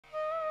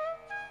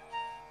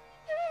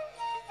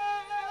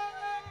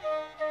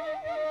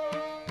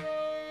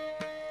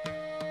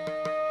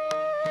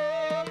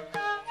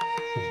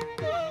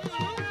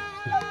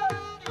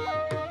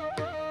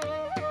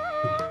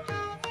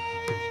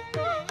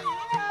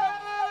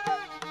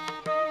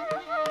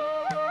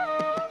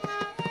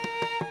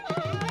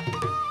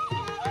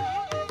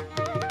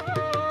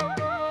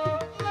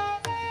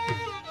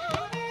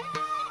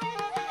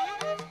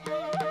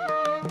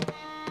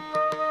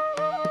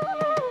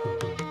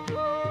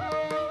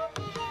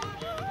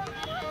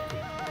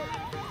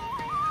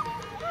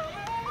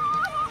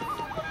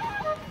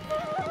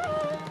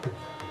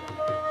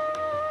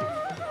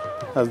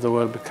as the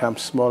world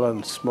becomes smaller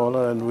and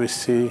smaller, and we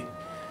see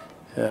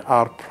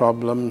our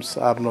problems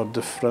are no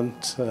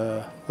different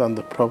than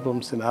the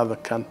problems in other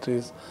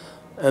countries,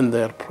 and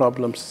their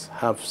problems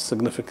have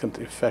significant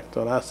effect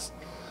on us,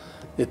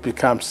 it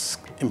becomes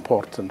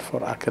important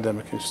for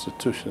academic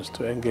institutions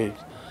to engage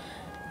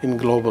in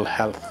global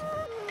health.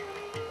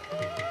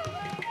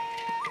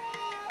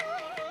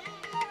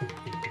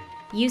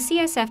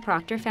 UCSF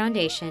Proctor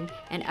Foundation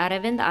and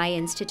Aravind Eye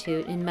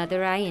Institute in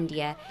Madurai,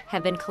 India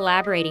have been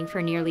collaborating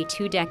for nearly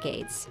 2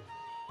 decades.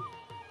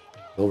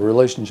 The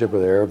relationship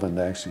with Aravind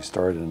actually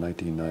started in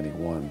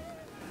 1991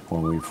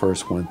 when we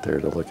first went there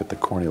to look at the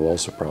corneal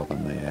ulcer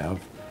problem they have,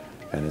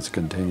 and it's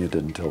continued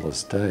until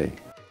this day.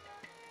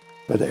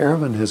 But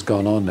Aravind has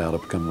gone on now to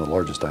become the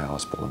largest eye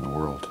hospital in the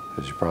world,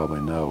 as you probably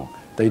know.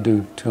 They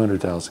do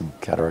 200,000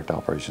 cataract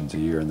operations a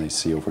year, and they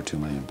see over 2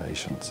 million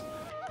patients.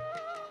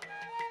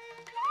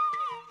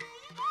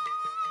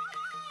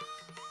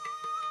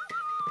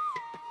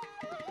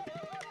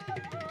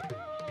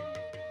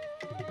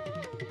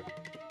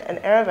 And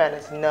Aravind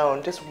is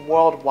known just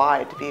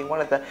worldwide to be one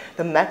of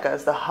the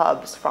meccas, the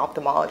hubs for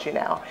ophthalmology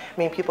now. I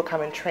mean, people come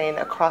and train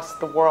across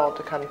the world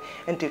to come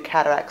and do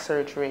cataract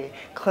surgery,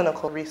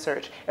 clinical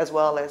research, as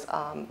well as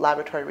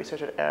laboratory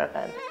research at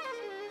Aravind.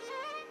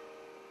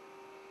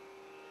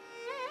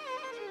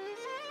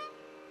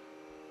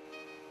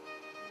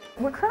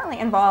 We're currently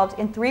involved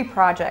in 3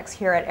 projects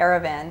here at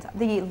Aravind.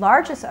 The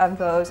largest of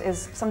those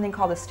is something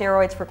called the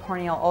Steroids for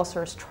Corneal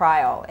Ulcers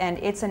trial, and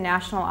it's a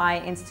National Eye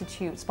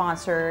Institute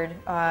sponsored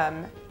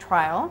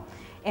trial.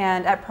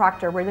 And at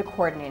Proctor, we're the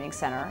coordinating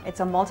center. It's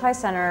a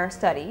multi-center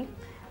study,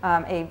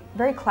 a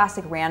very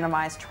classic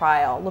randomized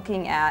trial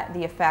looking at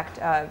the effect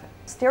of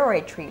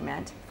steroid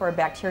treatment for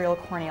bacterial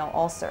corneal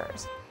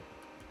ulcers.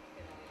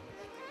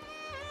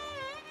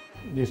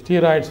 The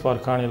steroids for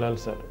corneal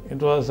ulcer.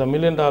 It was a $1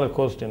 million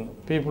question.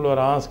 People were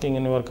asking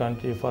in our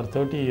country for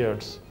 30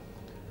 years.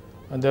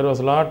 And there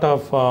was a lot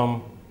of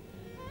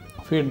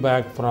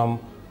feedback from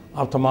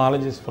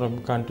ophthalmologists from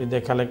the country. They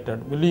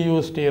collected, will you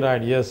use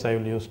steroid? Yes, I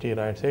will use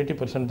steroids.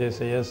 80% they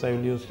say, yes, I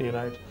will use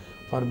steroids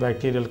for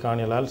bacterial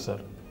corneal ulcer.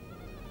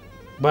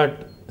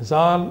 But it's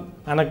all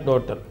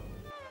anecdotal.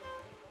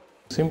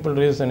 Simple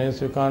reason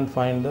is you can't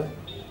find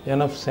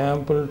enough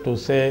sample to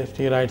say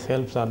steroids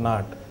helps or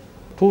not.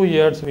 2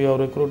 years we have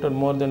recruited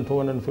more than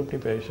 250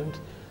 patients,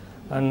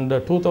 and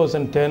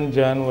 2010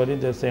 January,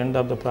 that's the end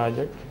of the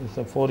project. It's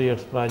a 4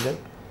 years project,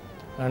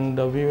 and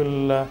we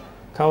will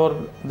cover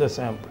the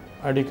sample,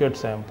 adequate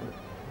sample.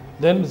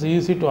 Then it's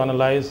easy to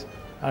analyze,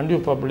 and you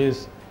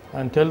publish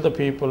and tell the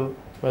people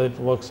whether it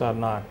works or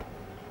not.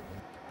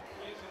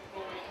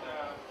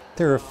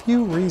 There are a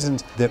few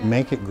reasons that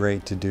make it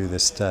great to do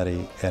this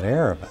study at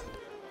Aravind.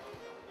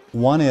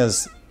 One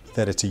is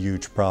that it's a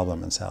huge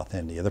problem in South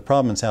India. The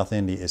problem in South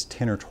India is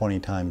 10 or 20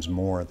 times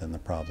more than the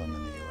problem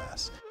in the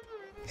US.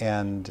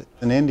 And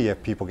in India,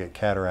 people get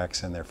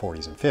cataracts in their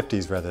 40s and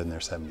 50s rather than their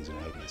 70s and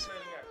 80s.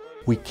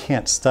 We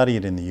can't study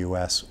it in the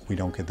US. We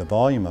don't get the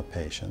volume of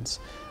patients.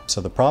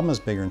 So the problem is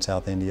bigger in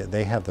South India.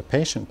 They have the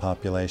patient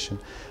population,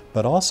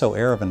 but also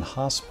Aravind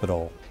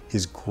Hospital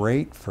is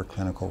great for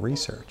clinical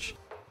research.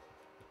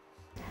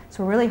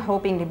 So we're really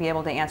hoping to be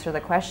able to answer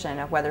the question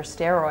of whether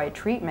steroid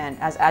treatment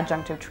as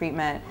adjunctive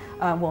treatment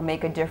will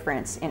make a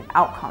difference in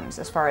outcomes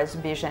as far as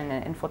vision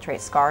and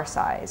infiltrate scar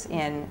size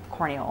in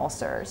corneal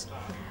ulcers.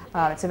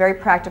 It's a very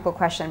practical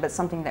question, but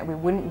something that we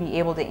wouldn't be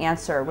able to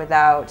answer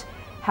without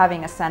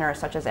having a center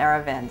such as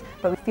Aravind.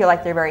 But we feel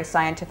like they're very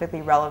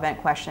scientifically relevant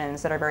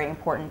questions that are very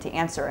important to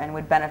answer and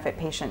would benefit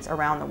patients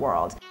around the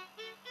world.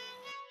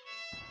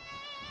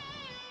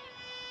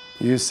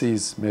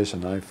 UC's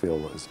mission, I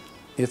feel, is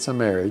it's a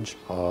marriage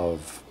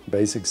of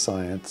basic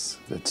science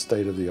that's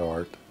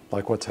state-of-the-art,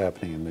 like what's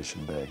happening in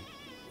Mission Bay,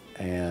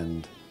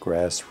 and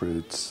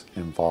grassroots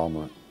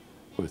involvement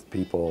with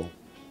people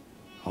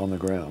on the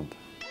ground.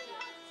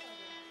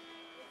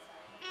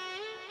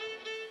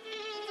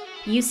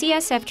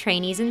 UCSF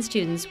trainees and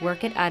students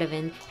work at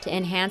Aravind to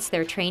enhance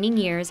their training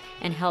years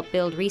and help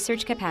build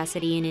research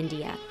capacity in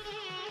India.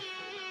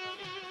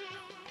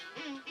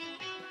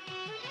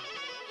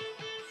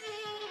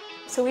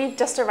 So we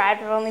just arrived.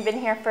 We've only been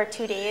here for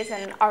 2 days,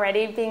 and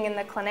already being in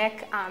the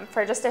clinic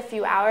for just a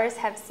few hours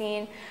have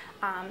seen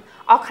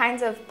all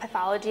kinds of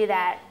pathology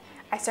that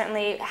I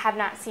certainly have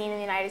not seen in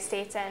the United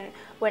States and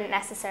wouldn't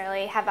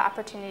necessarily have the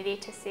opportunity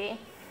to see.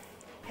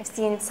 I've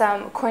seen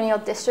some corneal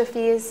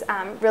dystrophies,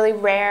 really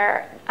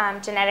rare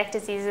genetic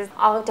diseases,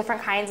 all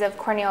different kinds of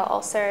corneal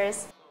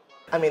ulcers.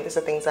 I mean, these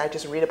are things I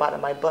just read about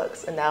in my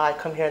books, and now I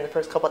come here in the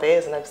first couple of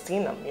days and I've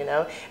seen them, you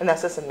know, and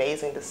that's just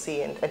amazing to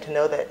see and to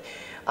know that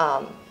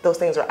those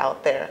things are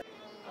out there.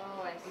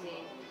 Oh, I see.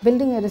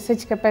 Building a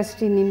research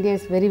capacity in India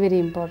is very, very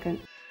important.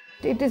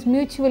 It is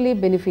mutually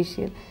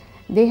beneficial.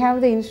 They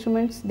have the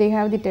instruments, they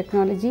have the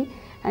technology,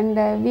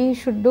 and we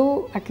should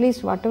do at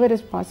least whatever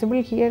is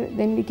possible here,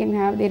 then we can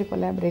have their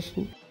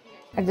collaboration.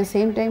 At the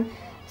same time,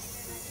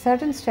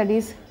 certain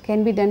studies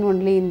can be done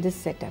only in this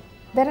setup.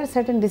 There are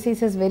certain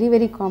diseases very,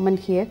 very common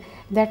here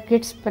that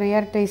gets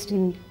prioritized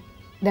in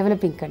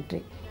developing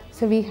country.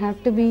 So we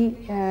have to be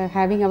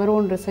having our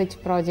own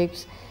research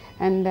projects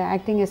and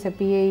acting as a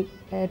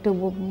PA to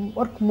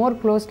work more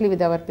closely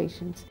with our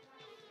patients.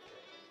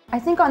 I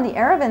think on the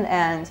Aravind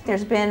end,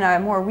 there's been a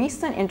more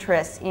recent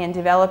interest in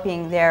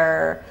developing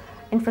their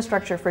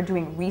infrastructure for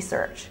doing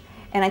research.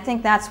 And I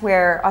think that's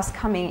where us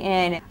coming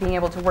in, being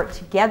able to work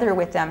together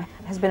with them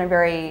has been a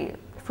very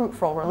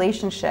fruitful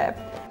relationship.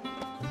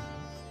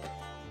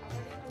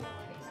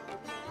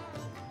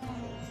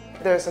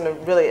 There's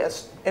really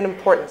an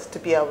importance to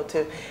be able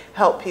to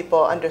help people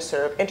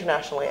underserved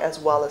internationally as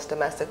well as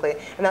domestically,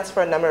 and that's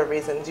for a number of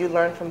reasons. You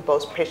learn from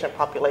both patient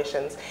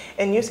populations,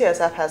 and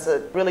UCSF has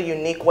a really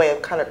unique way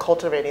of kind of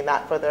cultivating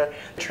that for their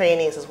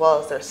trainees as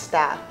well as their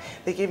staff.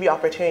 They give you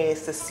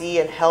opportunities to see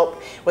and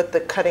help with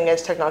the cutting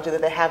edge technology that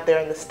they have there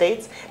in the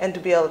States and to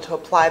be able to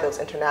apply those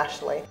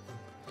internationally.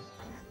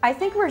 I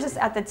think we're just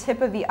at the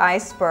tip of the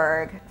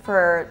iceberg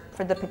for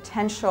the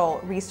potential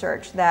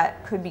research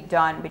that could be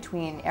done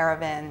between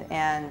Aravind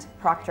and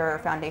Proctor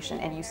Foundation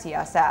and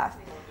UCSF.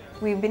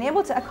 We've been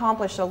able to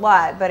accomplish a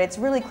lot, but it's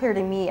really clear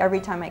to me every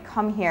time I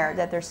come here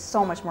that there's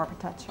so much more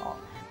potential.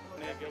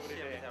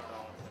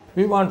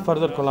 We want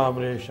further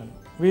collaboration.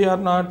 We are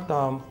not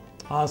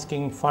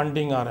asking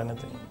funding or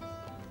anything.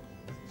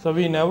 So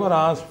we never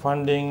ask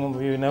funding,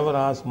 we never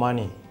ask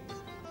money.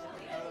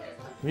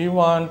 We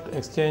want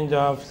exchange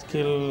of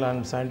skill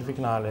and scientific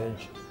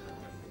knowledge.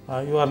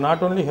 You are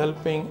not only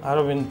helping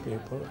Aravind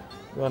people,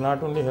 you are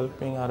not only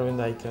helping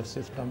Aravind eye care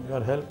system, you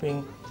are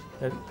helping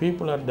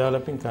people in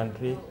developing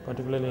country,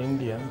 particularly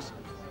Indians,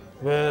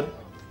 where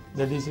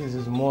the disease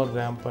is more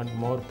rampant,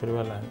 more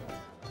prevalent.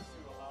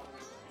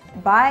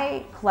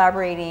 By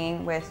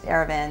collaborating with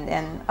Aravind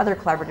and other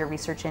collaborative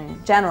research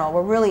in general,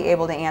 we're really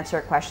able to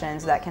answer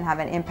questions that can have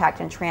an impact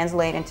and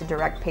translate into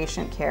direct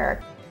patient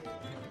care.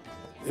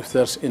 If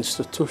there's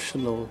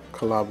institutional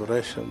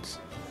collaborations,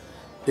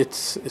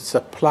 it's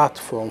a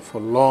platform for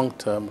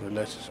long-term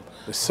relationships.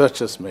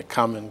 Researchers may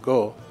come and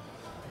go,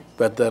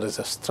 but there is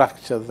a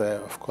structure there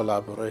of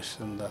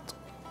collaboration that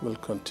will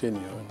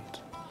continue,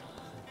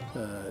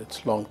 and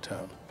it's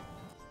long-term.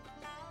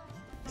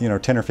 You know,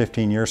 10 or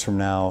 15 years from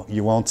now,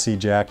 you won't see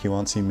Jack, you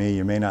won't see me,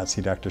 you may not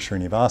see Dr.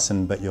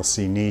 Srinivasan, but you'll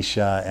see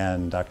Nisha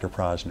and Dr.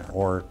 Prajna,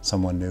 or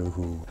someone new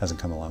who hasn't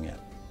come along yet.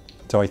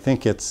 So I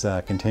think it's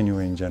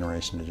continuing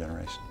generation to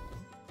generation.